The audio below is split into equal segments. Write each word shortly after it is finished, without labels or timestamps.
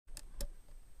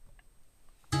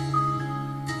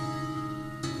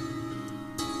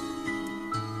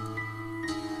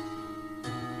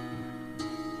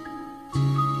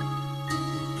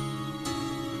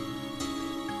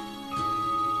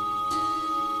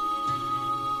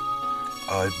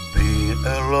I've been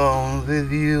alone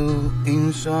with you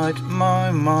inside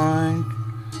my mind,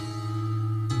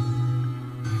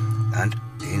 and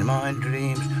in my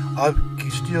dreams I've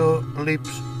kissed your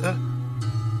lips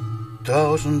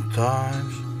 1,000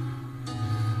 times.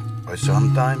 I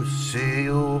sometimes see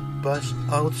you pass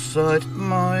outside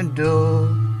my door.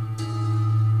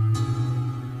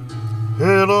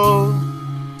 Hello,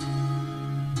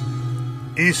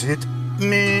 is it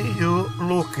me you're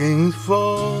looking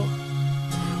for?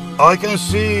 I can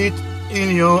see it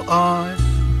in your eyes,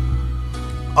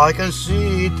 I can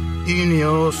see it in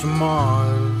your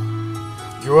smile.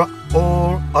 You are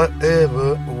all I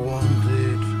ever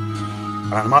wanted,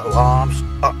 and my arms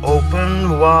are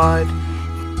open wide,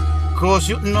 'cause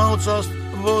you know just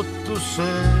what to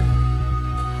say,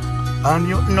 and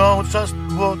you know just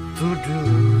what to do.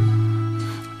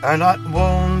 And I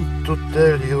want to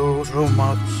tell you so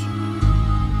much,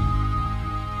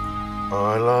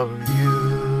 I love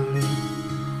you.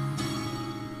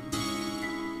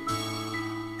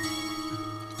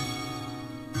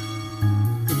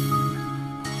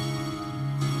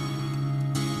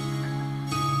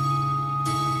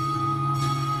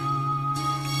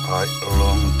 I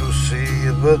long to see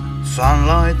the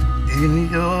sunlight in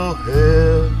your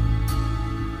hair,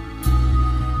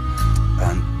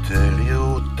 and tell you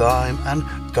time and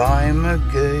time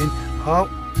again how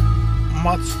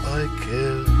much I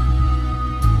care.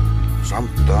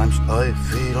 Sometimes I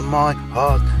feel my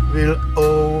heart will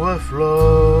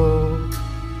overflow.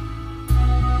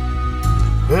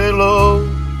 Hello,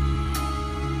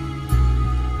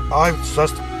 I've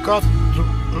just got to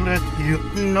let you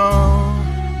know,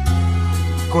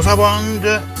 'cause I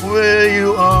wonder where you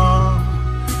are,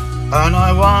 and I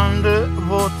wonder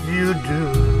what you do.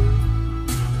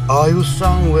 Are you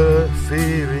somewhere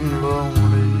feeling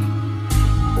lonely,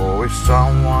 or is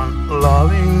someone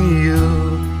loving you?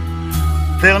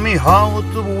 Tell me how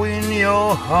to win your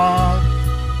heart,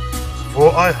 for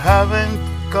I haven't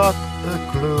got a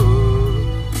clue.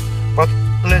 But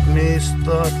let me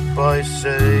start by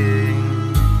saying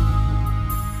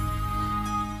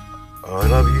I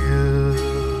love you.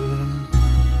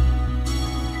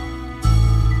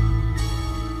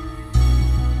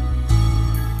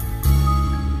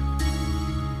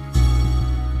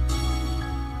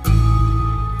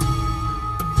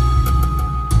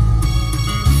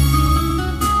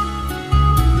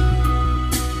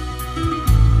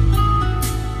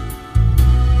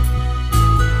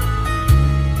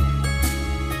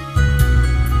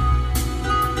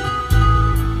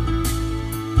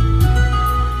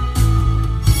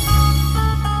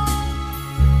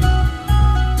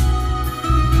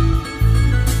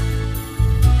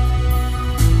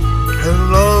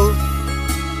 Hello,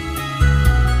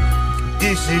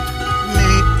 is it me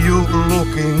you're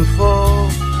looking for?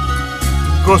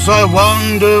 'Cause I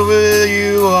wonder where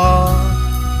you are,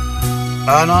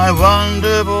 and I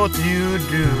wonder what you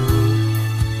do.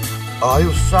 Are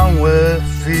you somewhere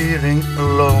feeling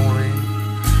lonely,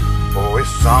 or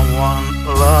is someone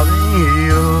loving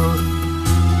you?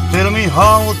 Tell me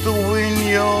how to win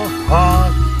your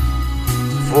heart,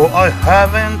 for I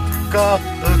haven't got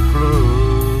a clue.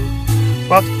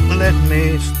 But let me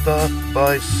start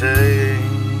by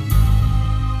saying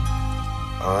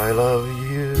I love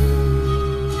you.